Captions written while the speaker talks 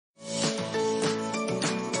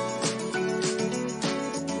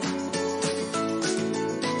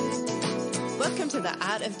to the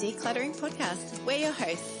Art of Decluttering podcast. We're your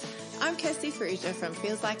hosts. I'm Kirsty Ferrugia from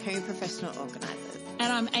Feels Like Home Professional Organisers.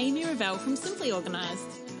 And I'm Amy Revell from Simply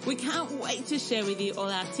Organised. We can't wait to share with you all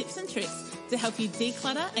our tips and tricks to help you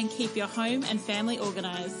declutter and keep your home and family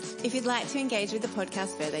organised. If you'd like to engage with the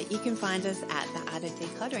podcast further, you can find us at The Art of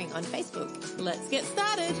Decluttering on Facebook. Let's get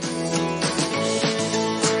started.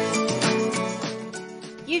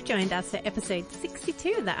 You've joined us for episode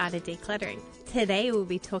 62 of The Art of Decluttering. Today we'll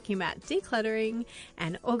be talking about decluttering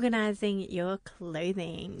and organising your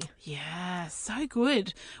clothing. Yeah, so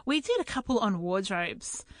good. We did a couple on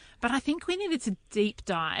wardrobes, but I think we needed to deep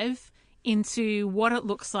dive into what it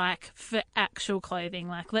looks like for actual clothing.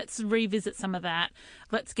 Like, let's revisit some of that.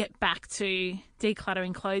 Let's get back to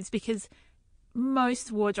decluttering clothes, because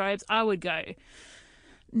most wardrobes, I would go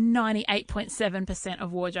 98.7%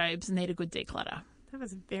 of wardrobes need a good declutter. That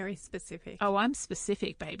was very specific. Oh, I'm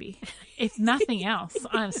specific, baby. If nothing else,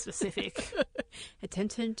 I'm specific.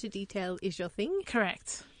 Attention to detail is your thing?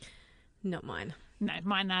 Correct. Not mine. No,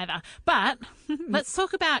 mine neither. But let's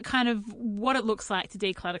talk about kind of what it looks like to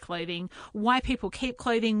declutter clothing, why people keep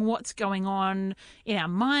clothing, what's going on in our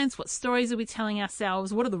minds, what stories are we telling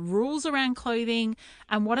ourselves, what are the rules around clothing,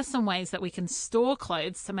 and what are some ways that we can store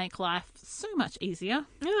clothes to make life so much easier.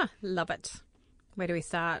 Yeah, love it. Where do we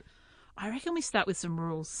start? I reckon we start with some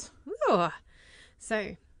rules. Ooh.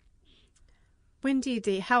 So,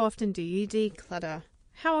 how often do you declutter?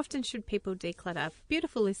 How often should people declutter?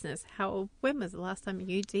 Beautiful listeners, when was the last time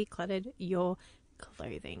you decluttered your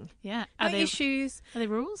clothing? Yeah. Not your shoes. Are there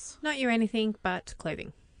rules? Not your anything, but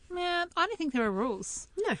clothing. Yeah, I don't think there are rules.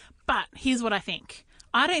 No. But here's what I think.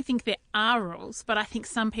 I don't think there are rules, but I think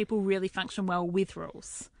some people really function well with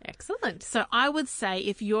rules. Excellent. So I would say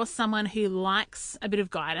if you're someone who likes a bit of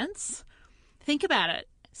guidance, think about it.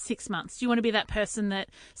 6 months. Do you want to be that person that...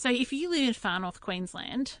 So if you live in far north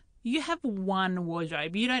Queensland, you have one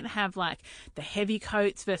wardrobe. You don't have like the heavy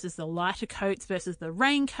coats versus the lighter coats versus the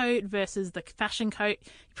raincoat versus the fashion coat.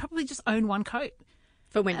 You probably just own one coat.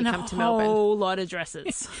 For when you come to Melbourne. And a whole lot of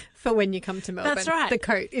dresses. For when you come to Melbourne. That's right. The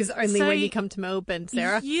coat is only when you come to Melbourne,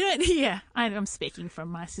 Sarah. You don't, yeah, I'm speaking from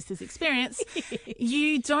my sister's experience.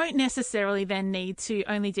 You don't necessarily then need to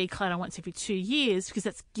only declutter once every 2 years, because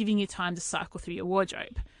that's giving you time to cycle through your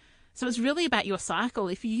wardrobe. So it's really about your cycle.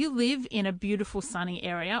 If you live in a beautiful sunny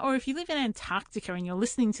area, or if you live in Antarctica and you're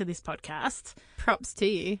listening to this podcast, props to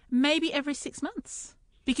you. Maybe every 6 months.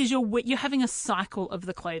 Because you're having a cycle of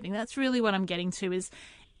the clothing. That's really what I'm getting to, is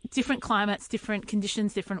different climates, different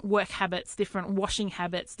conditions, different work habits, different washing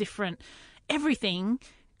habits, different everything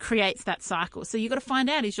creates that cycle. So you've got to find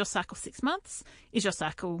out, is your cycle 6 months? Is your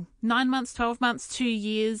cycle 9 months, 12 months, 2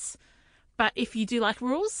 years? But if you do like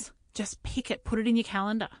rules, just pick it, put it in your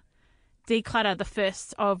calendar. Declutter the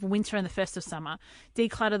 1st of winter and the 1st of summer.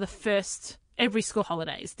 Declutter the 1st every school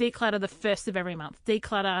holidays. Declutter the 1st of every month.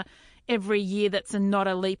 Declutter every year that's not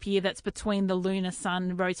a leap year, that's between the lunar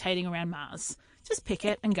sun rotating around Mars. Just pick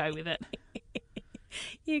it and go with it.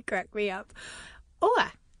 You crack me up.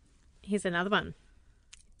 Or, here's another one.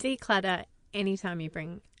 Declutter anytime you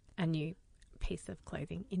bring a new piece of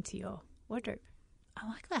clothing into your wardrobe. I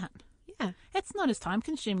like that. Yeah. It's not as time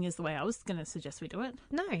consuming as the way I was going to suggest we do it.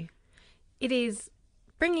 No. It is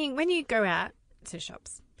when you go out to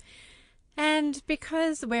shops, and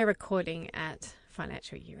because we're recording at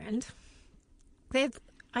financial year end,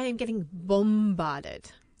 I am getting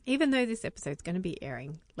bombarded. Even though this episode's going to be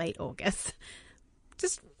airing late August,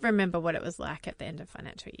 just remember what it was like at the end of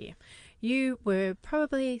financial year. You were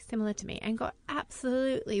probably similar to me and got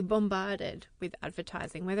absolutely bombarded with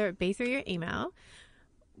advertising, whether it be through your email,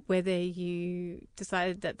 whether you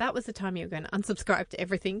decided that was the time you were going to unsubscribe to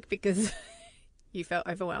everything because you felt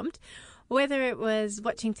overwhelmed, whether it was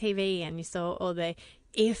watching TV and you saw all the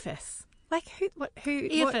EFS. Like, who?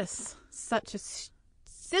 EFS. Such a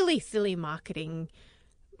silly marketing.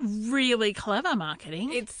 Really clever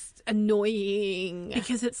marketing. It's annoying.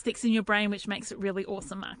 Because it sticks in your brain, which makes it really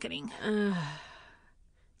awesome marketing.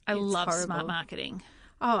 I love horrible. Smart marketing.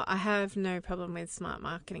 Oh, I have no problem with smart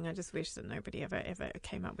marketing. I just wish that nobody ever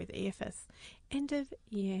came up with EFS. End of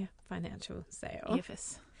year financial sale.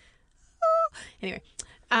 EFS. Anyway,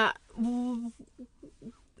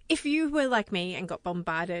 if you were like me and got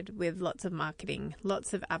bombarded with lots of marketing,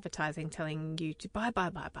 lots of advertising telling you to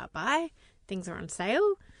buy, things are on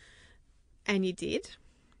sale, and you did,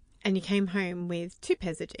 and you came home with 2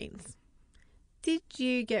 pairs of jeans, did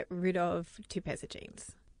you get rid of 2 pairs of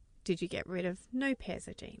jeans? Did you get rid of no pairs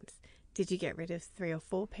of jeans? Did you get rid of 3 or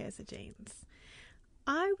 4 pairs of jeans?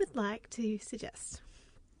 I would like to suggest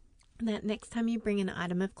that next time you bring an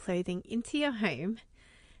item of clothing into your home,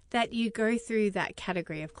 that you go through that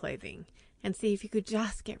category of clothing and see if you could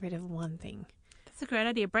just get rid of one thing. That's a great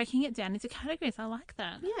idea. Breaking it down into categories. I like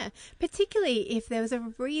that. Yeah, particularly if there was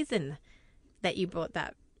a reason that you bought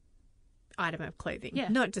that item of clothing. Yeah.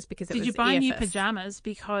 Not just because it was Did you buy new EFS. pajamas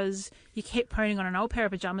because you kept putting on an old pair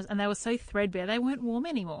of pajamas and they were so threadbare they weren't warm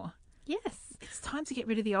anymore? Yes. It's time to get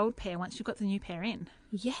rid of the old pair once you've got the new pair in.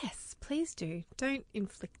 Yes, please do. Don't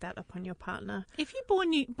inflict that upon your partner. If you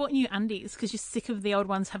bought new undies because you're sick of the old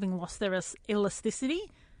ones having lost their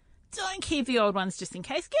elasticity, don't keep the old ones just in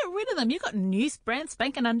case. Get rid of them. You've got new brand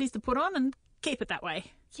spanking undies to put on and keep it that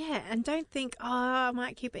way. Yeah, and don't think, oh, I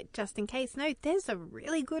might keep it just in case. No, there's a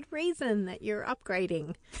really good reason that you're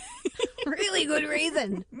upgrading. Really good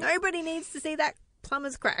reason. Nobody needs to see that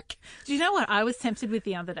plumber's crack. Do you know what I was tempted with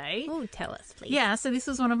the other day? Oh, tell us, please. Yeah, so this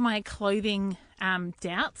was one of my clothing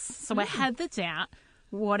doubts. So I had the doubt,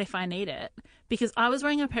 what if I need it? Because I was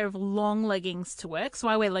wearing a pair of long leggings to work. So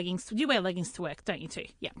I wear leggings. You wear leggings to work, don't you too?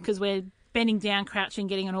 Yeah, because we're bending down, crouching,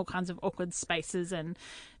 getting in all kinds of awkward spaces, and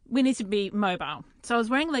we need to be mobile. So I was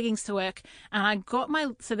wearing leggings to work, and I got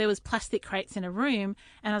so there was plastic crates in a room,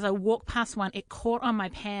 and as I walked past one, it caught on my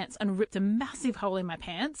pants and ripped a massive hole in my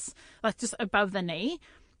pants, like just above the knee,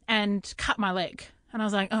 and cut my leg. And I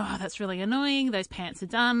was like, oh, that's really annoying. Those pants are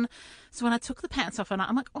done. So when I took the pants off, and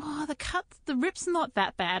I'm like, oh, the rip's not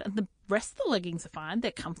that bad, and the rest of the leggings are fine.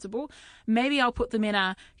 They're comfortable. Maybe I'll put them in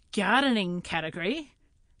a gardening category.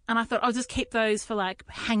 And I thought I'll just keep those for like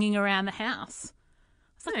hanging around the house.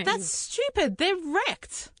 It's like, that's stupid. They're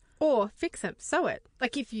wrecked. Or fix them, sew it.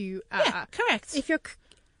 Like if you Yeah, correct. If you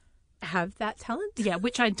have that talent. Yeah,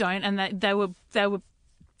 which I don't, and they were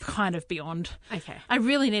kind of beyond. Okay. I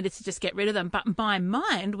really needed to just get rid of them, but my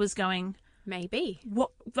mind was going, maybe. what?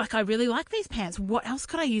 Like, I really like these pants. What else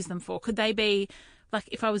could I use them for? Could they be like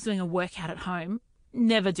if I was doing a workout at home?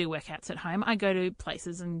 Never do workouts at home. I go to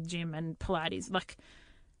places and gym and Pilates, like.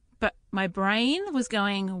 But my brain was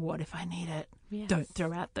going, what if I need it? Yes. Don't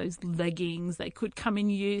throw out those leggings. They could come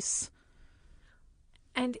in use.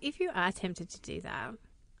 And if you are tempted to do that,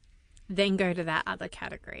 then go to that other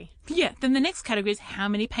category. Yeah. Then the next category is how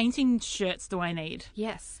many painting shirts do I need?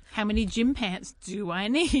 Yes. How many gym pants do I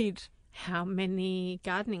need? How many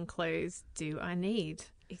gardening clothes do I need?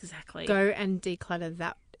 Exactly. Go and declutter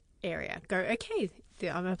that area. Go, okay,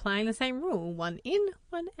 I'm applying the same rule. One in,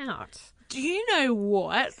 one out. Do you know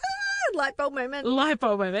what? Light bulb moment. Light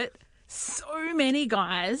bulb moment. So many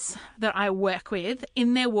guys that I work with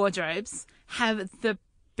in their wardrobes have the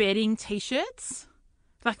bedding T-shirts.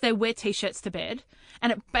 Like they wear T-shirts to bed.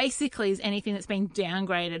 And it basically is anything that's been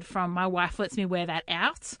downgraded from my wife lets me wear that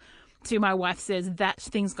out to my wife says that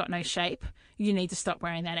thing's got no shape. You need to stop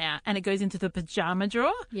wearing that out. And it goes into the pajama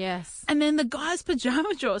drawer. Yes. And then the guys'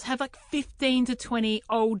 pajama drawers have like 15 to 20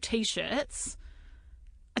 old T-shirts.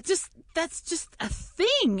 That's just a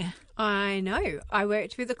thing. I know. I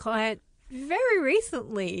worked with a client very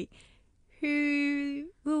recently who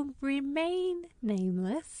will remain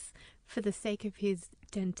nameless for the sake of his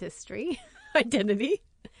dentistry identity.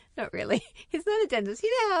 Not really. He's not a dentist. You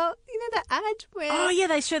know that ad where... Oh, yeah,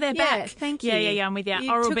 they show their back. Yeah, thank you. Yeah, I'm with you. It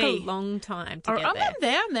Oral took B. a long time to get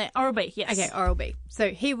there. I'm there. Oral B, yes. Okay, Oral B. So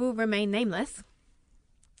he will remain nameless.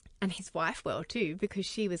 And his wife will too, because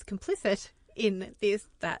she was complicit in this.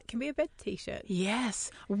 That can be a bed T-shirt.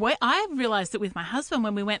 Yes. I realised it with my husband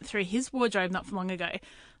when we went through his wardrobe not long ago. I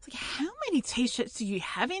was like, how many T-shirts do you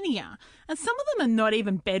have in here? And some of them are not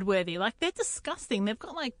even bedworthy. Like, they're disgusting. They've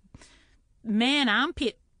got, like, man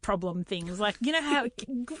armpit problem things. Like, you know how...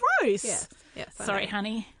 gross. Yes. Sorry,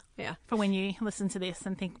 honey. Yeah. For when you listen to this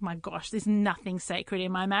and think, my gosh, there's nothing sacred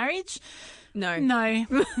in my marriage. No.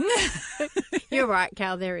 You're right,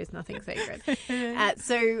 Cal. There is nothing sacred.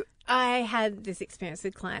 So I had this experience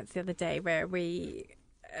with clients the other day where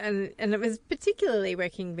and it was particularly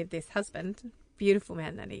working with this husband, beautiful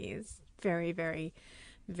man that he is, very, very,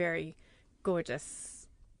 very gorgeous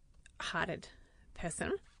hearted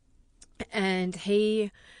person. And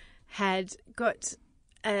he had got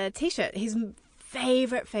a T-shirt, his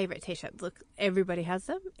favorite T-shirt. Look, everybody has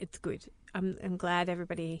them. It's good. I'm glad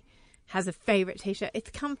everybody has a favorite T-shirt.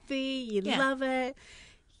 It's comfy. You love it.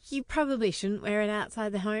 You probably shouldn't wear it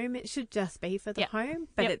outside the home. It should just be for the home,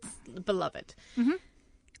 but it's beloved. Mm-hmm.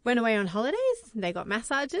 Went away on holidays. They got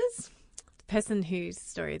massages. The person whose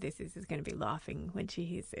story this is going to be laughing when she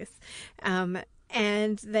hears this.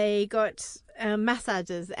 And they got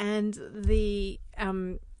massages, and the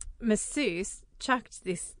masseuse chucked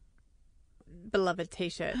this beloved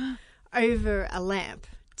T-shirt over a lamp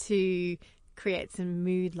to create some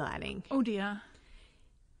mood lighting. Oh dear.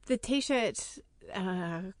 The T-shirt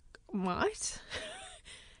might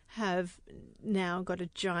have now got a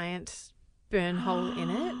giant burn hole in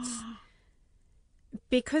it.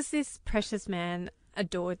 because this precious man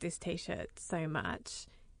adored this T-shirt so much,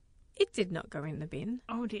 it did not go in the bin.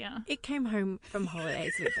 Oh, dear. It came home from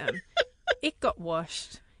holidays with them. It got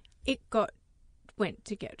washed. It went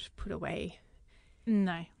to get put away.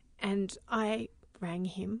 No. And I rang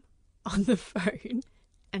him on the phone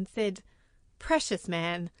and said, precious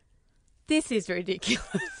man, this is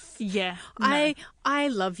ridiculous. Yeah. No. I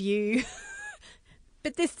love you,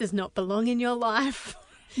 but this does not belong in your life.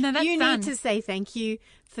 No, that's you done. need to say thank you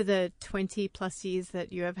for the 20 plus years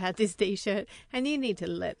that you have had this T-shirt, and you need to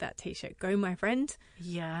let that T-shirt go, my friend.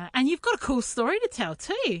 Yeah. And you've got a cool story to tell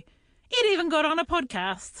too. It even got on a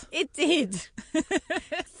podcast. It did.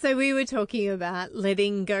 So we were talking about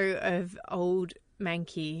letting go of old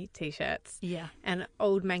manky T-shirts. Yeah. And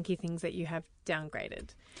old manky things that you have downgraded.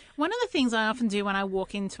 One of the things I often do when I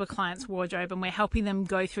walk into a client's wardrobe and we're helping them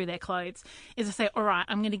go through their clothes is I say, all right,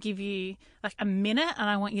 I'm going to give you like a minute and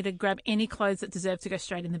I want you to grab any clothes that deserve to go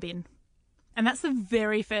straight in the bin. And that's the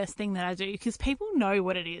very first thing that I do because people know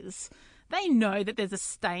what it is. They know that there's a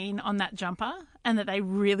stain on that jumper and that they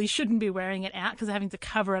really shouldn't be wearing it out because they're having to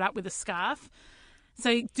cover it up with a scarf.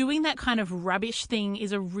 So doing that kind of rubbish thing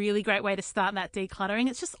is a really great way to start that decluttering.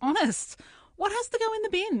 It's just honest. What has to go in the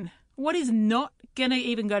bin? What is not going to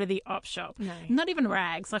even go to the op shop? No. Not even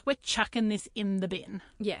rags. Like we're chucking this in the bin.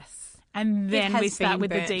 Yes. And then we start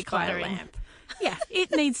with the burnt by a decluttering. lamp. Yeah,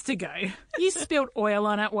 it needs to go. You spilled oil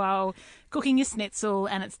on it while cooking your schnitzel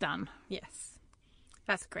and it's done. Yes.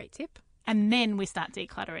 That's a great tip. And then we start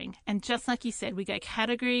decluttering. And just like you said, we go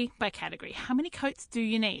category by category. How many coats do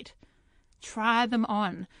you need? Try them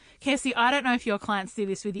on. Kirsty, I don't know if your clients do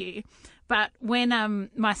this with you, but when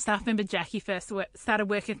my staff member Jackie first started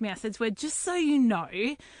working with me, I said to her, just so you know,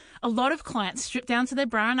 a lot of clients strip down to their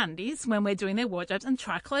bra and undies when we're doing their wardrobes and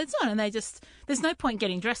try clothes on. And there's no point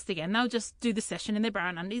getting dressed again. They'll just do the session in their bra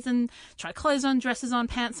and undies and try clothes on, dresses on,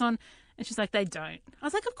 pants on. And she's like, they don't. I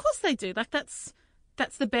was like, of course they do. Like that's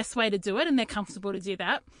the best way to do it and they're comfortable to do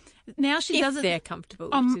that. Now she does it. If they're comfortable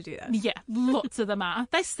to do that. Yeah, lots of them are.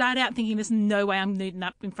 They start out thinking there's no way I'm nuding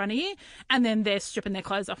up in front of you. And then they're stripping their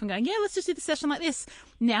clothes off and going, yeah, let's just do the session like this.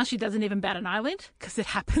 Now she doesn't even bat an eyelid because it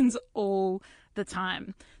happens all the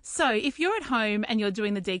time. So if you're at home and you're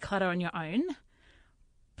doing the declutter on your own,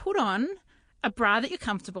 put on a bra that you're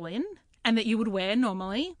comfortable in and that you would wear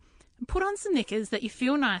normally. Put on some knickers that you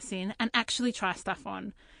feel nice in and actually try stuff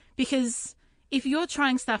on. Because if you're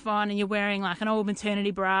trying stuff on and you're wearing like an old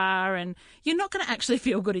maternity bra and you're not going to actually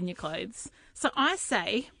feel good in your clothes. So I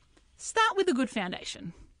say start with a good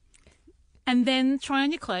foundation and then try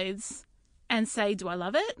on your clothes and say, do I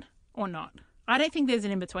love it or not? I don't think there's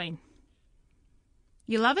an in-between.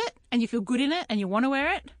 You love it and you feel good in it and you want to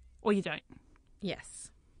wear it or you don't.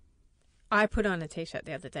 Yes. I put on a T-shirt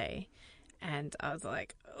the other day and I was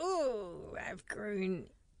like, oh, I've grown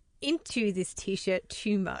into this T-shirt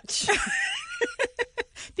too much.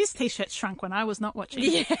 This T-shirt shrunk when I was not watching.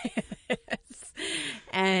 Yes.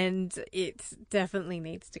 And it definitely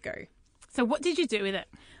needs to go. So what did you do with it?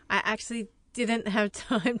 I actually didn't have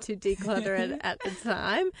time to declutter it at the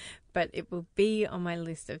time, but it will be on my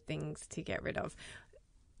list of things to get rid of.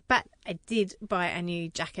 But I did buy a new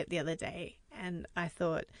jacket the other day and I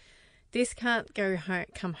thought, this can't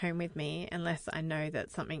come home with me unless I know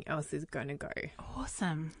that something else is going to go.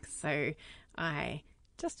 Awesome. So I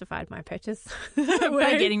justified my purchase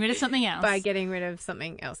by getting rid of something else. By getting rid of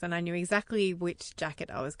something else. And I knew exactly which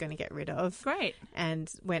jacket I was going to get rid of. Great.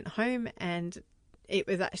 And went home and it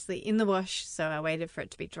was actually in the wash. So I waited for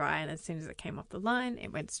it to be dry. And as soon as it came off the line,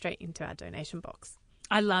 it went straight into our donation box.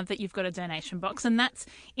 I love that you've got a donation box and that's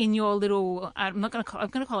in your little, I'm going to call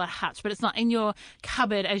it a hutch, but it's not in your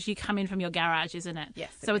cupboard as you come in from your garage, isn't it?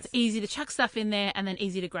 Yes. So it's easy to chuck stuff in there and then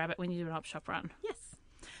easy to grab it when you do an op shop run. Yes.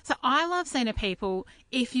 So I love saying to people,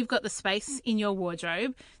 if you've got the space in your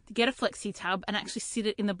wardrobe, to get a flexi tub and actually sit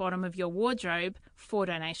it in the bottom of your wardrobe for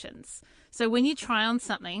donations. So when you try on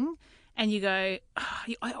something and you go, oh,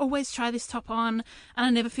 I always try this top on and I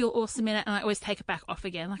never feel awesome in it and I always take it back off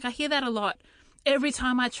again. Like I hear that a lot. Every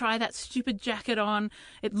time I try that stupid jacket on,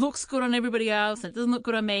 it looks good on everybody else, it doesn't look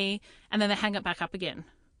good on me, and then they hang it back up again.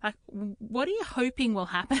 Like, what are you hoping will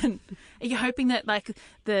happen? Are you hoping that, like,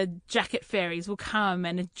 the jacket fairies will come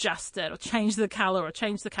and adjust it or change the colour or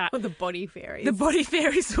change the cut? Or the body fairies. The body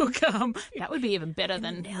fairies will come. That would be even better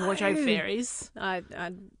than wardrobe fairies.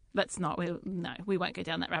 Let's not. We won't go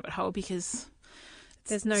down that rabbit hole because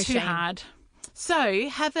there's no too shame. hard. So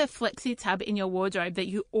have a flexi tub in your wardrobe that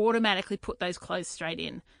you automatically put those clothes straight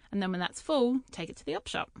in. And then when that's full, take it to the op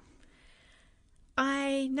shop.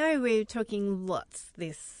 I know we're talking lots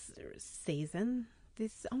this season.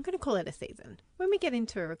 I'm going to call it a season. When we get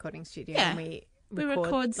into a recording studio and we We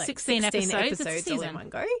record 16 episodes. It's a all in season. one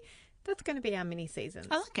go. That's going to be our mini seasons.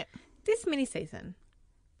 I like it. This mini season,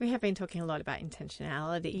 we have been talking a lot about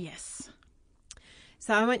intentionality. Yes.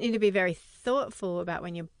 So I want you to be very thoughtful about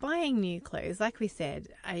when you're buying new clothes. Like we said,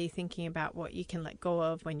 are you thinking about what you can let go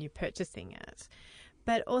of when you're purchasing it?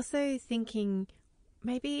 But also thinking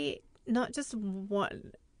maybe not just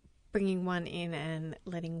bringing one in and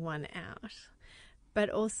letting one out, but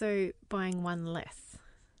also buying one less.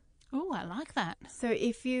 Oh, I like that. So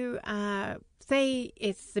if you say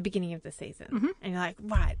it's the beginning of the season and you're like,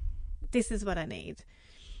 right, this is what I need.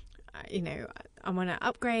 I want to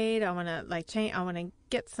upgrade. I want to change. I want to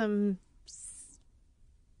get some.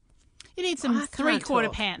 You need some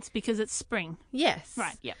 3/4 pants because it's spring. Yes.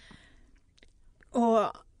 Right. Yep.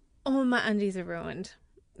 Or all my undies are ruined.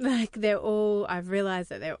 I've realized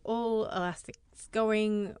that they're all elastics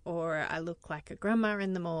going, or I look like a grandma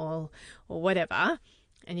in the mall, or whatever.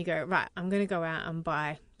 And you go, right, I'm going to go out and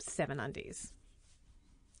buy 7 undies.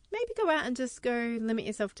 Maybe go out and just go limit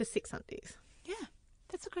yourself to 6 undies. Yeah,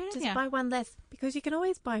 that's a great idea. Just buy one less, because you can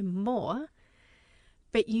always buy more,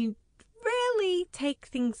 but you rarely take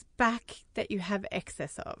things back that you have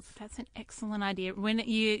excess of. That's an excellent idea. When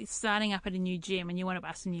you're starting up at a new gym and you want to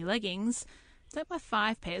buy some new leggings, don't buy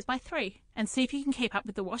 5 pairs, buy 3 and see if you can keep up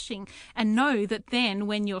with the washing. And know that then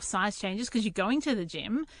when your size changes, because you're going to the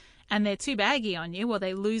gym and they're too baggy on you or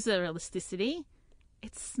they lose their elasticity,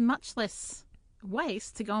 it's much less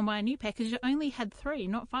waste to go and buy a new pair because you only had 3,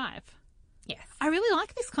 not 5. Yes. I really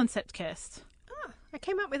like this concept, Kirst. Oh, I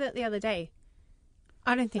came up with it the other day.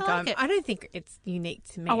 I don't think I don't think it's unique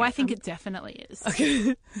to me. Oh, I think it definitely is.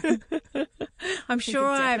 Okay. I'm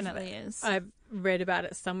sure it definitely is. I've read about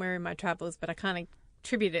it somewhere in my travels, but I can't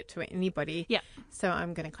attribute it to anybody. Yeah. So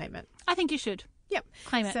I'm going to claim it. I think you should. Yep.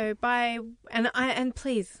 Claim it. So and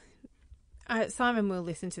please, Simon will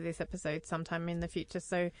listen to this episode sometime in the future.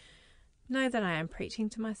 So know that I am preaching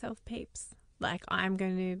to myself, peeps. I'm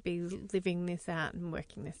going to be living this out and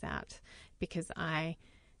working this out because I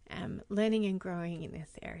am learning and growing in this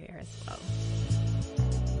area as well.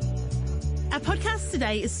 Our podcast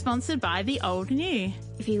today is sponsored by The Old New.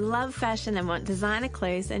 If you love fashion and want designer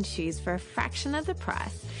clothes and shoes for a fraction of the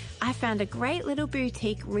price, I found a great little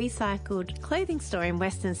boutique recycled clothing store in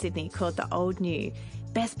Western Sydney called The Old New.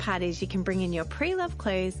 Best part is you can bring in your pre-loved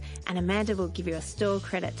clothes and Amanda will give you a store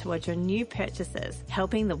credit towards your new purchases,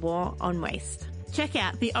 helping the war on waste. Check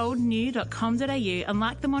out theoldnew.com.au and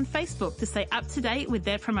like them on Facebook to stay up to date with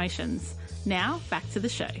their promotions. Now, back to the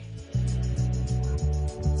show.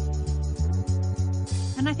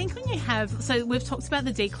 And I think when you so we've talked about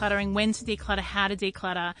the decluttering, when to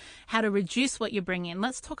declutter, how to reduce what you bring in.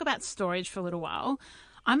 Let's talk about storage for a little while.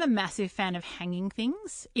 I'm a massive fan of hanging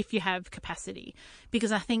things if you have capacity,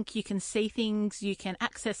 because I think you can see things, you can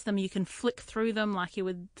access them, you can flick through them like you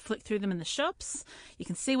would flick through them in the shops. You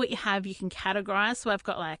can see what you have, you can categorize. So I've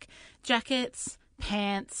got jackets,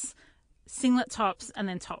 pants, singlet tops, and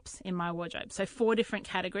then tops in my wardrobe. So 4 different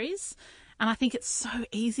categories. And I think it's so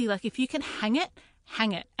easy. If you can hang it,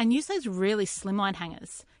 and use those really slimline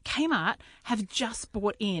hangers. Kmart have just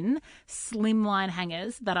bought in slimline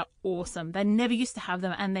hangers that are awesome. They never used to have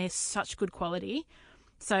them and they're such good quality.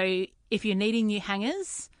 So if you're needing new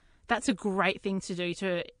hangers, that's a great thing to do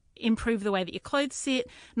to improve the way that your clothes sit,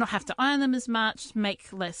 not have to iron them as much,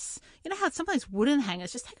 make less. You know how some of those wooden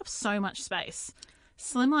hangers just take up so much space.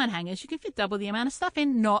 Slimline hangers, you can fit double the amount of stuff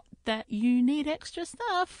in. Not that you need extra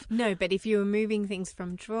stuff. No, but if you're moving things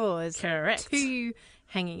from drawers Correct. to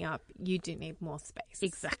hanging up, you do need more space.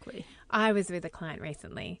 Exactly. I was with a client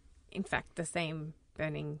recently. In fact, the same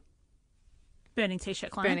burning t-shirt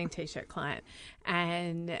client.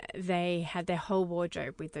 And they had their whole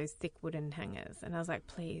wardrobe with those thick wooden hangers. And I was like,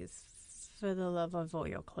 please, for the love of all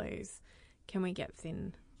your clothes, can we get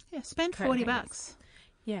thin? Yeah, spend $40. $40.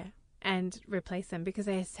 Yeah. And replace them because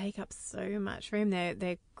they take up so much room.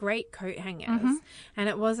 They're great coat hangers. Mm-hmm. And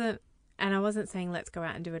I wasn't saying let's go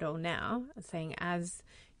out and do it all now. I'm saying as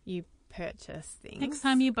you purchase things. Next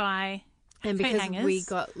time you buy and coat because hangers. we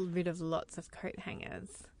got rid of lots of coat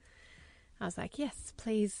hangers, I was like, yes,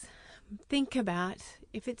 please think about,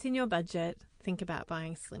 if it's in your budget, think about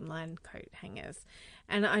buying slimline coat hangers.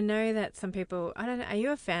 And I know that some people, I don't know, are you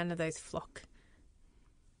a fan of those flocked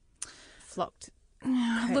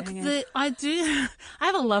Look, I do. I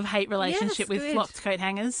have a love-hate relationship with good. flocked coat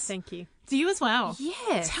hangers. Thank you. Do you as well?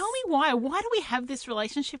 Yes. Tell me why. Why do we have this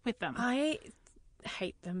relationship with them? I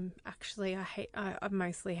hate them, actually. I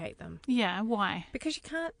mostly hate them. Yeah, why? Because you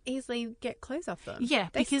can't easily get clothes off them. Yeah,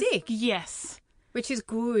 they stick. Yes. Which is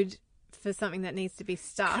good for something that needs to be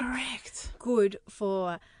stuck. Correct. Good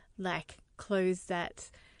for, clothes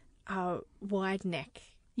that wide neck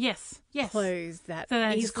Yes. clothes that So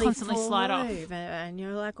they just easily constantly fall slide off. over, and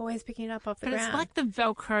you're like always picking it up off the But ground. it's like the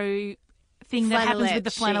Velcro thing that happens with the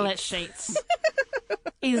flannelette Sheets. sheets.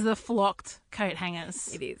 Is the flocked coat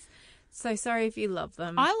hangers. It is. So sorry if you love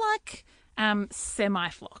them. I like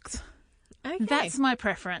semi-flocked. Okay. That's my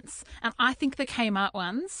preference. And I think the Kmart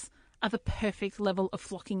ones are the perfect level of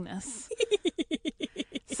flockingness.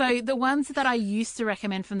 So the ones that I used to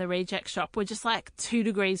recommend from the reject shop were just like 2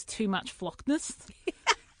 degrees too much flockedness.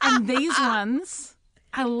 And these ones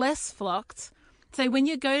are less flocked. So when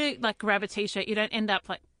you go to like grab a t-shirt, you don't end up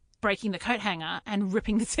like breaking the coat hanger and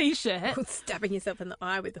ripping the t-shirt. Or stabbing yourself in the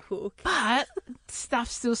eye with a hook. But stuff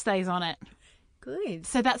still stays on it. Good.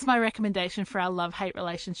 So that's my recommendation for our love-hate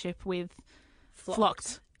relationship with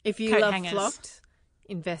flocked. If you coat love hangers. flocked,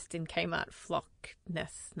 invest in Kmart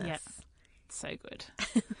flockness. Yeah. So good.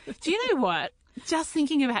 Do you know what? Just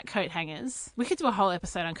thinking about coat hangers, we could do a whole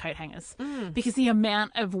episode on coat hangers because the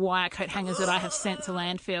amount of wire coat hangers that I have sent to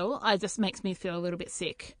landfill, just makes me feel a little bit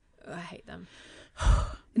sick. I hate them.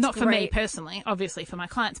 Not for me great. personally, obviously for my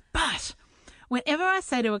clients, but whenever I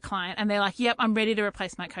say to a client and they're like, yep, I'm ready to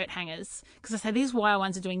replace my coat hangers, because I say these wire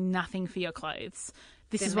ones are doing nothing for your clothes.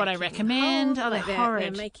 This is what I recommend. They're horrid.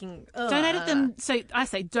 They're making... Donate them. So I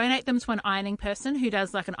say donate them to an ironing person who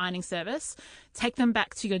does like an ironing service. Take them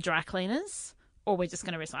back to your dry cleaners, or we're just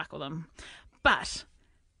going to recycle them. But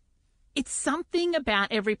it's something about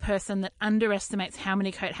every person that underestimates how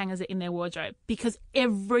many coat hangers are in their wardrobe, because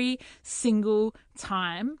every single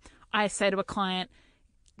time I say to a client,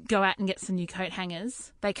 go out and get some new coat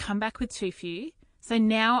hangers, they come back with too few. So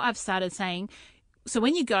now I've started saying, so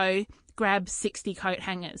when you go, grab 60 coat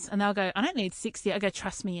hangers. And they'll go, I don't need 60. I go,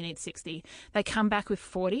 trust me, you need 60. They come back with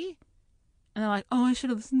 40. And they're like, oh, I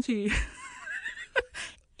should have listened to you.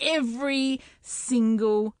 Every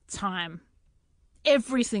single time.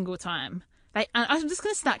 Every single time. I'm just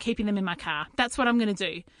going to start keeping them in my car. That's what I'm going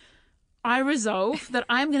to do. I resolve that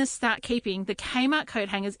I'm going to start keeping the Kmart coat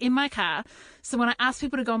hangers in my car. So when I ask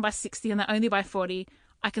people to go and buy 60 and they only buy 40,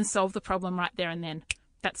 I can solve the problem right there and then.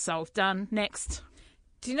 That's solved. Done. Next.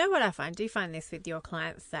 Do you know what I find? Do you find this with your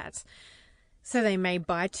clients that, so they may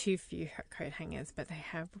buy too few coat hangers, but they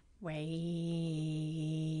have way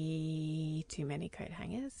too many coat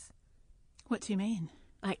hangers? What do you mean?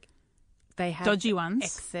 Like they have dodgy ones?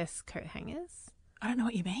 Excess coat hangers? I don't know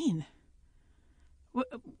what you mean.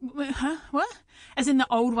 Huh? What? As in the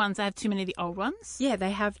old ones, I have too many of the old ones? Yeah,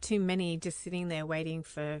 they have too many just sitting there waiting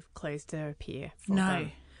for clothes to appear for No.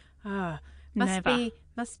 them. Oh, Never.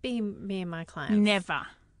 Must be me and my clients. Never.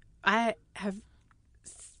 I have,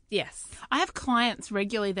 yes. I have clients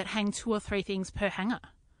regularly that hang 2 or 3 things per hanger.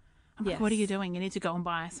 I'm like, Yes. what are you doing? You need to go and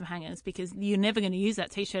buy some hangers because you're never going to use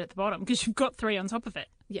that T-shirt at the bottom because you've got 3 on top of it.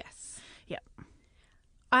 Yes. Yep.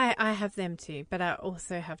 I have them too, but I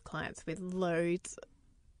also have clients with loads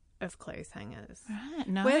of clothes hangers. Right,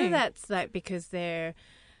 no. Whether that's like because they're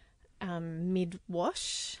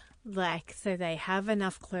mid-wash, like so they have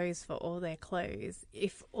enough clothes for all their clothes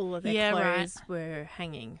if all of their clothes were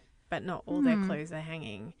hanging, but not all their clothes are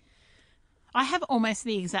hanging. I have almost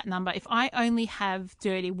the exact number. If I only have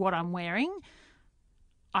dirty what I'm wearing,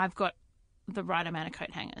 I've got the right amount of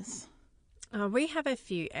coat hangers. We have a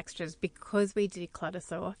few extras because we declutter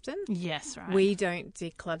so often. Yes, right. We don't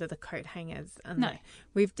declutter the coat hangers. No.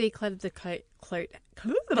 We've decluttered the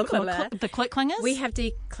the cloak clangers? We have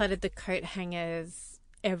decluttered the coat hangers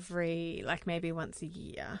every, like maybe once a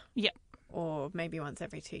year. Yep. Or maybe once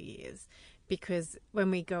every 2 years. Because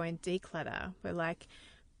when we go and declutter, we're like,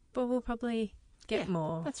 but we'll probably get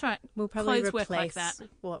more. That's right. We'll probably Clothes work like replace that.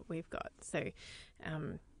 what we've got. So,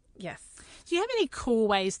 yes. Do you have any cool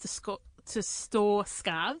ways to store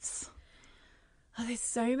scarves? Oh, there's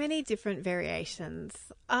so many different variations.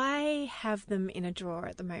 I have them in a drawer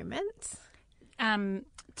at the moment.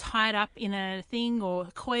 Tied up in a thing or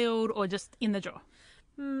coiled or just in the drawer?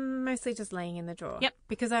 Mostly just laying in the drawer. Yep.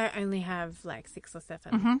 Because I only have like 6 or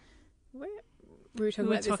 7. Mm-hmm. We were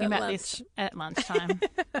talking about lunch. this at lunchtime.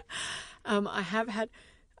 I have had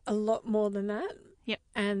a lot more than that. Yep.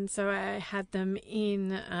 And so I had them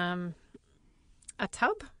in a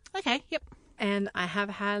tub. Okay, yep. And I have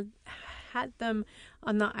had them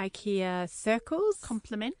on the IKEA circles.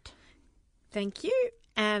 Compliment. Thank you.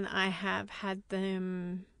 And I have had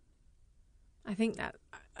them, I think that,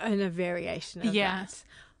 in a variation of that.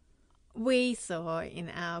 We saw in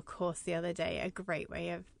our course the other day a great way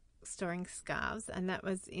of storing scarves, and that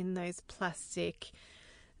was in those plastic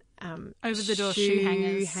over-the-door shoe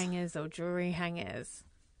hangers or jewelry hangers.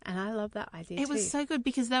 And I love that idea It too. was so good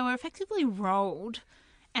because they were effectively rolled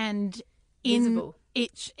and Visible.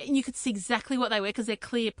 you could see exactly what they were because they're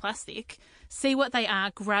clear plastic. See what they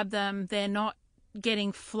are, grab them. They're not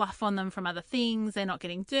getting fluff on them from other things. They're not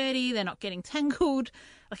getting dirty. They're not getting tangled.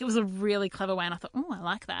 Like, it was a really clever way, and I thought, oh, I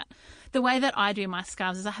like that. The way that I do my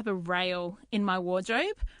scarves is I have a rail in my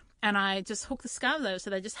wardrobe, and I just hook the scarves over so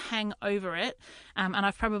they just hang over it. And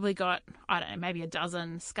I've probably got, I don't know, maybe a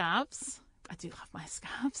dozen scarves. I do love my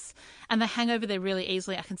scarves. And they hang over there really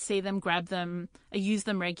easily. I can see them, grab them, I use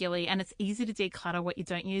them regularly, and it's easy to declutter what you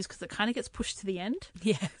don't use because it kind of gets pushed to the end.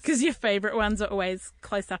 Yes. Because your favourite ones are always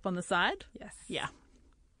close up on the side. Yes. Yeah.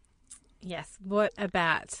 Yes. What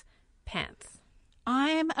about pants?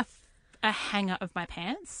 I'm a hanger of my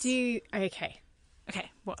pants. Okay.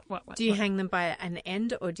 What? Do you hang them by an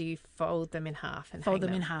end, or do you fold them in half and fold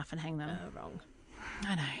them in half and hang them? Oh, wrong.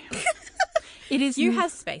 I know. It is. You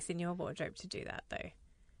have space in your wardrobe to do that, though.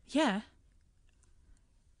 Yeah.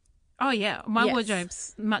 Oh, yeah. My Yes.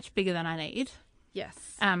 wardrobe's much bigger than I need. Yes.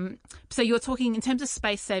 So you're talking in terms of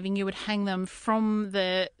space saving, you would hang them from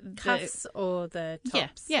the Cuffs or the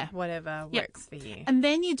tops. Yeah. Whatever works for you. And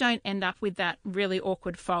then you don't end up with that really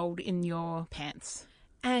awkward fold in your pants.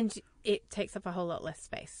 And it takes up a whole lot less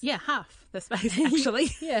space. Yeah, half the space,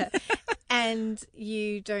 actually. Yeah. And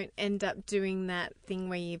you don't end up doing that thing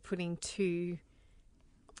where you're putting two.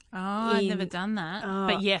 Oh, I've never done that. Oh.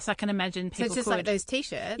 But yes, I can imagine people So it's just could. like those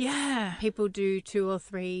T-shirts. Yeah. People do 2 or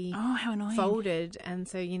 3 Oh, how annoying. folded, and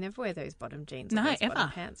so you never wear those bottom jeans or No, those ever.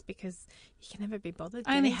 bottom pants because you can never be bothered.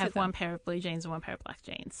 I only getting to have them. one pair of blue jeans and one pair of black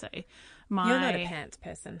jeans. So You're not a my... pants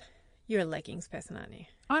person. You're a leggings person, aren't you?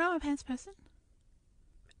 Oh, no, I'm a pants person.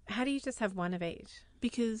 How do you just have one of each?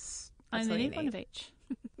 Because That's I all only you need one need. of each.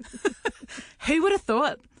 Who would have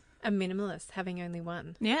thought? A minimalist having only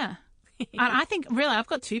one. Yeah. And I think, really, I've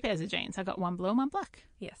got 2 pairs of jeans. I've got one blue and one black.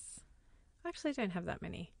 Yes. I actually don't have that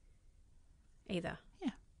many either.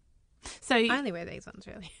 Yeah. So I only wear these ones,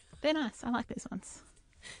 really. they're nice. I like these ones.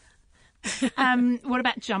 What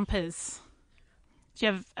about jumpers? Do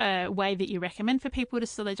you have a way that you recommend for people to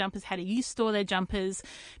store their jumpers? How do you store their jumpers?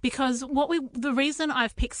 Because the reason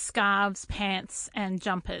I've picked scarves, pants, and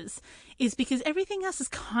jumpers is because everything else is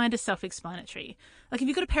kind of self-explanatory. Like, if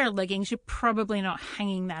you've got a pair of leggings, you're probably not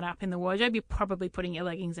hanging that up in the wardrobe. You're probably putting your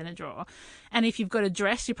leggings in a drawer. And if you've got a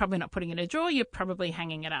dress, you're probably not putting it in a drawer. You're probably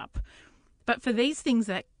hanging it up. But for these things,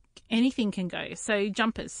 that anything can go. So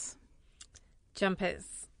jumpers.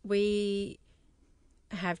 Jumpers. We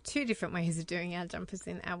have 2 different ways of doing our jumpers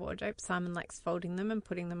in our wardrobe. Simon likes folding them and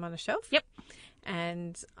putting them on a shelf. Yep.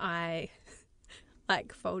 And I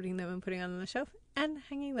like folding them and putting them on the shelf and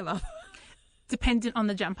hanging them up. Dependent on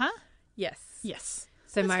the jumper? Yes. Yes.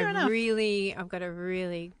 So That's fair enough. I've got a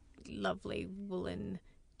really lovely woolen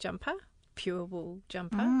jumper, pure wool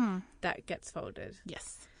jumper that gets folded.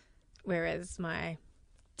 Yes. Whereas my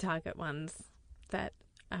Target ones that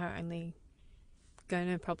are only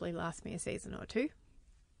going to probably last me a season or 2,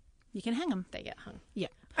 You can hang them. they get hung. Yeah.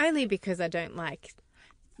 Only because I don't like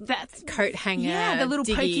That's coat hanger. Yeah, the little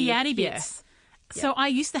diggy- pokey outy yeah. bits. So I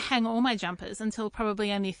used to hang all my jumpers until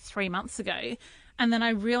probably only 3 months ago. And then I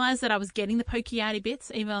realised that I was getting the pokey outy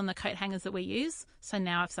bits even on the coat hangers that we use. So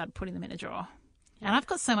now I've started putting them in a drawer. Yeah. And I've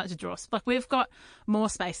got so much drawer. Like, we've got more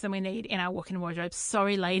space than we need in our walk-in wardrobe.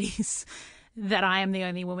 Sorry, ladies, that I am the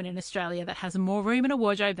only woman in Australia that has more room in a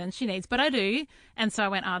wardrobe than she needs. But I do. And so I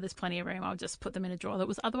went, there's plenty of room. I'll just put them in a drawer that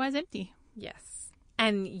was otherwise empty. Yes.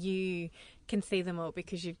 And you can see them all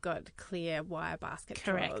because you've got clear wire basket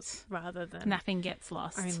Correct. drawers rather than Nothing gets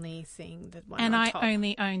lost. only seeing the one And on I top.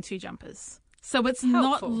 only own 2 jumpers. So it's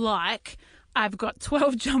Helpful. not like I've got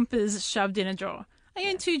 12 jumpers shoved in a drawer. I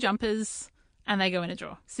own 2 jumpers and they go in a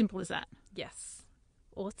drawer. Simple as that. Yes.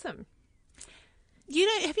 Awesome. You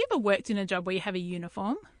know, have you ever worked in a job where you have a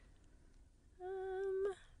uniform?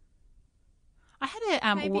 I had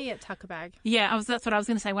a Maybe a tucker bag. Yeah, that's what I was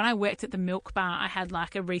going to say. When I worked at the milk bar, I had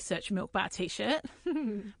like a research milk bar T-shirt.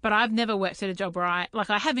 But I've never worked at a job where I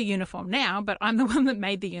have a uniform now, but I'm the one that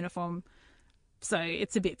made the uniform, so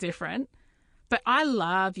it's a bit different. But I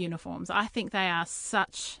love uniforms. I think they are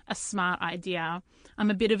such a smart idea. I'm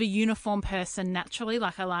a bit of a uniform person naturally.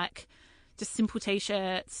 Like, I like just simple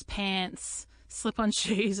T-shirts, pants, slip-on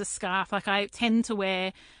shoes, a scarf. Like, I tend to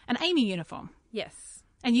wear an Amy uniform. Yes.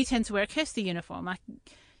 And you tend to wear a Kirsty uniform. Like,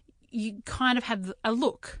 you kind of have a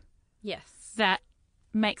look Yes. that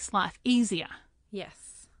makes life easier.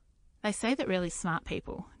 Yes. They say that really smart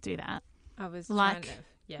people do that. I was Like, trying to,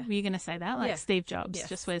 yeah. Were you going to say that? Like, Yeah. Steve Jobs Yes.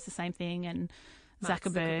 just wears the same thing, and Mark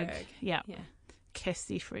Zuckerberg. Yeah. Yeah.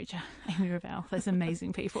 Kirsty Fruja, Amy Revell. Those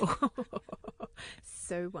amazing people.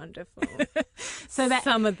 So wonderful. So that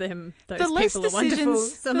some of them, those the less people are wonderful.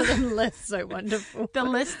 decisions- Some of them less so wonderful. the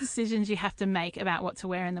less decisions you have to make about what to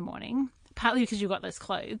wear in the morning, partly because you've got those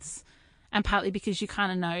clothes and partly because you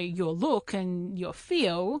kind of know your look and your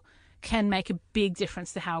feel can make a big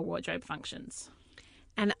difference to how a wardrobe functions.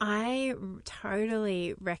 And I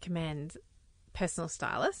totally recommend personal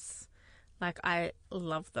stylists. Like, I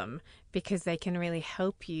love them because they can really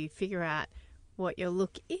help you figure out what your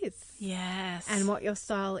look is. Yes. And what your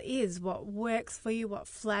style is, what works for you, what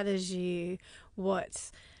flatters you, what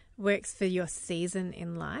works for your season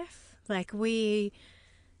in life. Like, we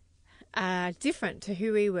are different to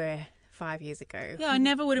who we were 5 years ago. Yeah, I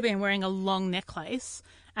never would have been wearing a long necklace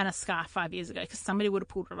and a scarf 5 years ago because somebody would have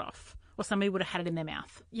pulled it off or somebody would have had it in their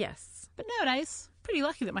mouth. Yes. But nowadays, pretty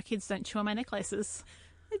lucky that my kids don't chew on my necklaces.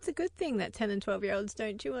 It's a good thing that 10 and 12-year-olds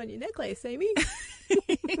don't chew on your necklace, Amy.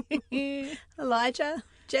 Elijah,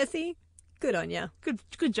 Jesse, good on you.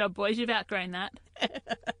 Good job, boys. You've outgrown that.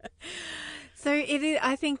 So it is,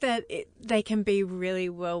 I think that they can be really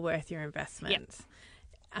well worth your investment.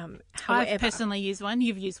 Yep. However, I've personally used one.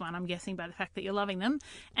 You've used one, I'm guessing, by the fact that you're loving them.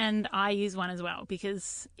 And I use one as well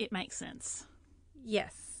because it makes sense.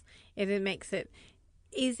 yes, it makes it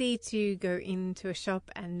easy to go into a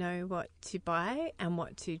shop and know what to buy and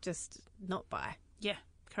what to just not buy. Yeah,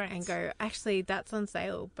 correct. And go, actually, that's on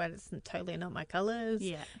sale, but it's totally not my colours.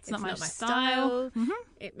 Yeah, it's not my style. style.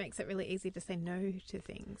 It makes it really easy to say no to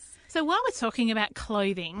things. So while we're talking about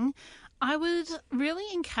clothing, I would really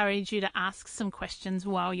encourage you to ask some questions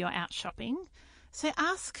while you're out shopping. So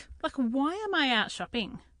ask, like, why am I out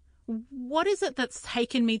shopping? What is it that's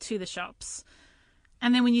taken me to the shops?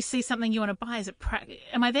 And then when you see something you want to buy,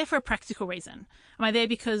 am I there for a practical reason? Am I there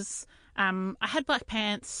because I had black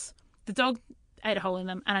pants, the dog ate a hole in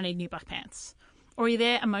them, and I need new black pants? Or are you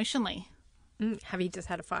there emotionally? Have you just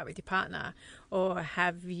had a fight with your partner? Or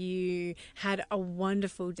have you had a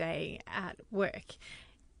wonderful day at work?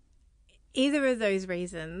 Either of those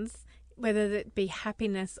reasons, whether it be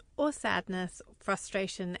happiness or sadness,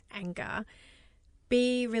 frustration, anger,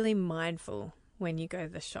 be really mindful when you go to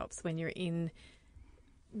the shops, when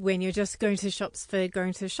you're just going to shops for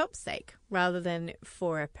going to shop's sake rather than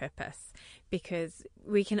for a purpose. Because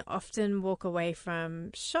we can often walk away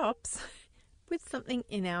from shops with something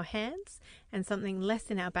in our hands and something less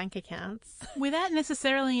in our bank accounts. Without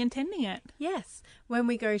necessarily intending it. Yes, when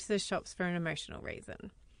we go to the shops for an emotional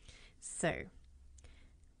reason. So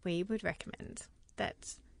we would recommend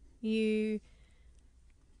that you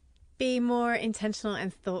be more intentional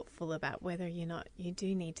and thoughtful about whether or not you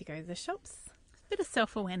do need to go to the shops. Bit of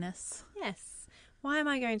self-awareness. Yes. Why am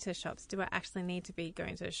I going to the shops? Do I actually need to be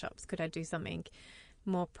going to the shops? Could I do something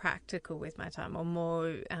more practical with my time or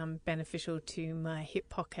more beneficial to my hip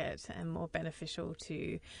pocket and more beneficial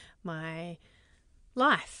to my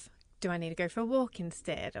life? Do I need to go for a walk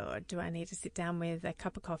instead? Or do I need to sit down with a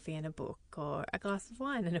cup of coffee and a book or a glass of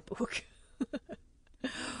wine and a book?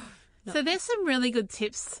 So there's some really good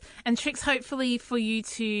tips and tricks, hopefully, for you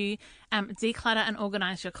to declutter and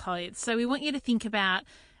organise your clothes. So we want you to think about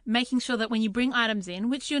making sure that when you bring items in,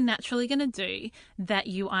 which you're naturally going to do, that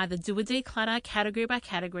you either do a declutter category by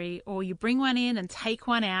category or you bring one in and take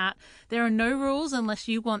one out. There are no rules unless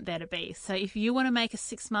you want there to be. So if you want to make a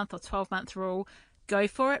 6-month or 12-month rule, go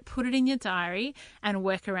for it, put it in your diary and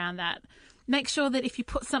work around that. Make sure that if you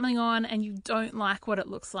put something on and you don't like what it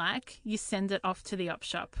looks like, you send it off to the op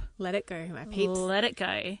shop. Let it go, my peeps. Let it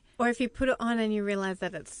go. Or if you put it on and you realise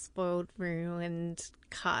that it's spoiled, ruined,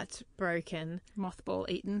 cut, broken. Mothball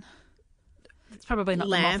eaten. It's probably not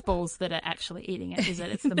Lamp. the mothballs that are actually eating it, is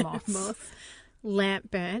it? It's the moths. Moth.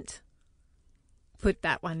 Lamp burnt. Put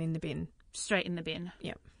that one in the bin. Straight in the bin.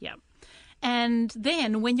 Yep. Yep. And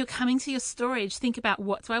then when you're coming to your storage, think about,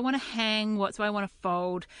 what do I want to hang? What do I want to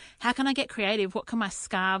fold? How can I get creative? What can my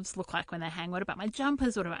scarves look like when they hang? What about my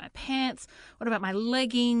jumpers? What about my pants? What about my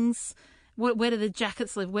leggings? Where do the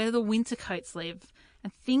jackets live? Where do the winter coats live?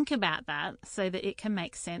 And think about that so that it can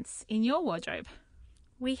make sense in your wardrobe.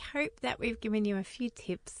 We hope that we've given you a few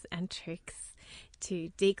tips and tricks to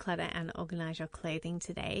declutter and organise your clothing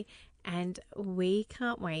today. And we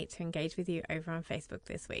can't wait to engage with you over on Facebook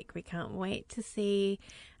this week. We can't wait to see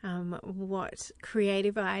what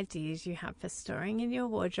creative ideas you have for storing in your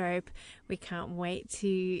wardrobe. We can't wait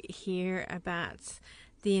to hear about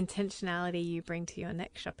the intentionality you bring to your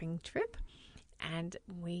next shopping trip. And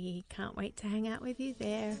we can't wait to hang out with you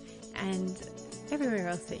there and everywhere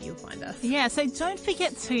else that you'll find us. Yeah, so don't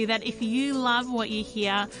forget too that if you love what you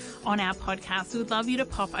hear on our podcast, we would love you to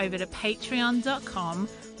pop over to patreon.com/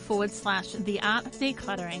 patreon.com/The Art of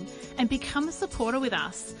Decluttering and become a supporter with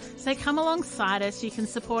us. So come alongside us. You can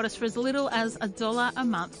support us for as little as $1 a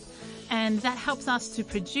month. And that helps us to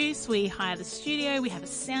produce. We hire the studio, we have a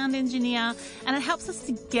sound engineer, and it helps us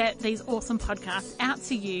to get these awesome podcasts out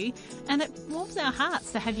to you. And it warms our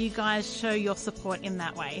hearts to have you guys show your support in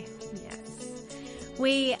that way. Yes.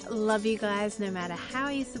 We love you guys no matter how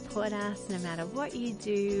you support us, no matter what you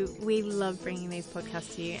do. We love bringing these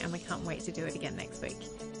podcasts to you, and we can't wait to do it again next week.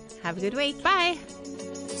 Have a good week. Bye.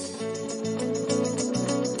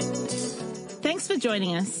 Thanks for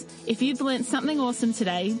joining us. If you've learnt something awesome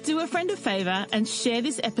today, do a friend a favour and share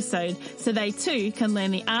this episode so they too can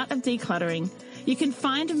learn the art of decluttering. You can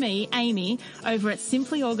find me, Amy, over at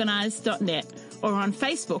simplyorganised.net or on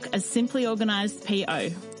Facebook as Simply Organised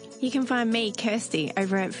PO. You can find me, Kirsty,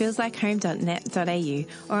 over at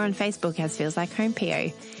feelslikehome.net.au or on Facebook as Feels Like Home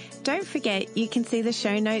PO. Don't forget, you can see the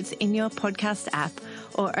show notes in your podcast app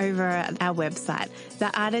or over at our website,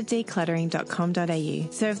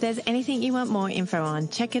 theartofdecluttering.com.au. So if there's anything you want more info on,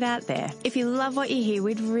 check it out there. If you love what you hear,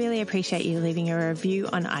 we'd really appreciate you leaving a review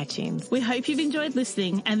on iTunes. We hope you've enjoyed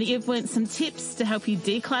listening and that you've learnt some tips to help you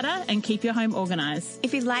declutter and keep your home organised.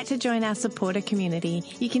 If you'd like to join our supporter community,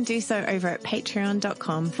 you can do so over at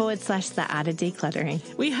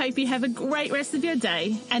patreon.com/theartofdecluttering. We hope you have a great rest of your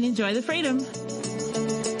day and enjoy the freedom.